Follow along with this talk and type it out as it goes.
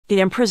The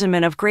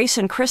imprisonment of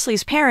Grayson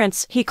Chrisley's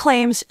parents, he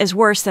claims, is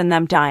worse than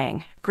them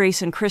dying.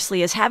 Grayson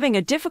Chrisley is having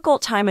a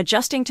difficult time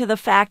adjusting to the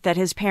fact that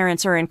his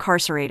parents are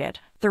incarcerated.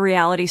 The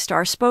reality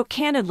star spoke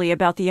candidly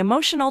about the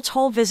emotional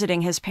toll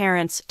visiting his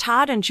parents,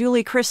 Todd and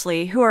Julie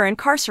Chrisley, who are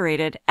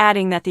incarcerated,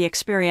 adding that the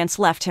experience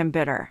left him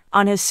bitter.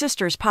 On his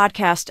sister's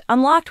podcast,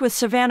 Unlocked with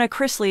Savannah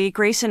Chrisley,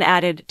 Grayson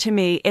added, "To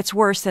me, it's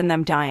worse than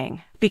them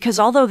dying. Because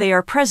although they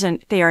are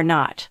present, they are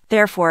not.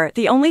 Therefore,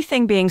 the only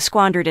thing being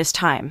squandered is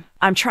time.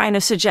 I'm trying to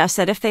suggest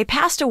that if they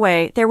passed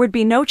away, there would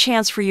be no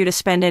chance for you to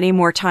spend any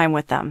more time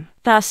with them.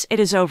 Thus, it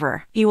is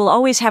over. You will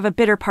always have a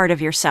bitter part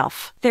of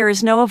yourself. There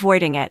is no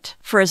avoiding it.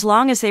 For as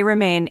long as they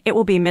remain, it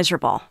will be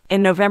miserable."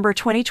 In November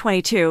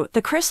 2022,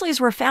 the Chrisleys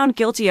were found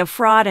guilty of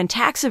fraud and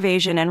tax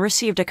evasion and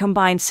received a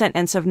combined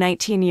sentence of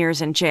 19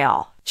 years in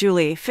jail.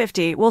 Julie,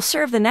 50, will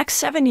serve the next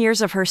 7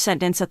 years of her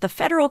sentence at the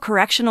Federal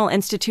Correctional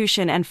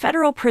Institution and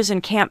Federal Prison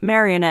Camp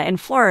Mariana in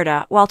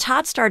Florida, while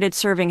Todd started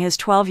serving his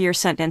 12-year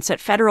sentence at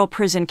Federal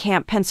Prison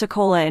Camp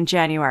Pensacola in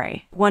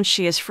January. Once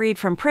she is freed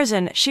from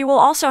prison, she will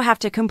also have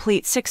to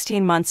complete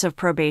 16 months of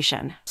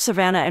probation.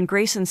 Savannah and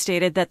Grayson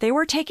stated that they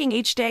were taking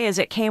each day as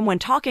it came when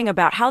talking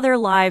about how their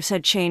lives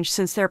had changed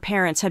since their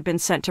parents had been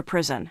sent to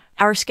prison.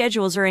 "Our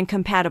schedules are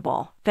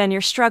incompatible. Then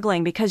you're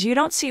struggling because you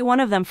don't see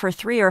one of them for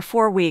 3 or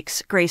 4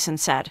 weeks, Grayson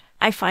said.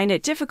 "I find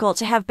it difficult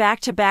to have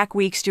back-to-back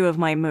weeks due of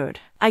my mood.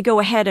 I go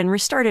ahead and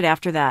restart it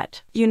after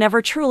that. You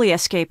never truly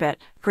escape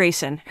it."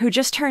 Grayson, who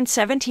just turned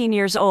 17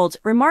 years old,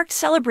 remarked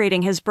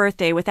celebrating his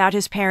birthday without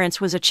his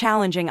parents was a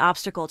challenging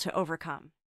obstacle to overcome.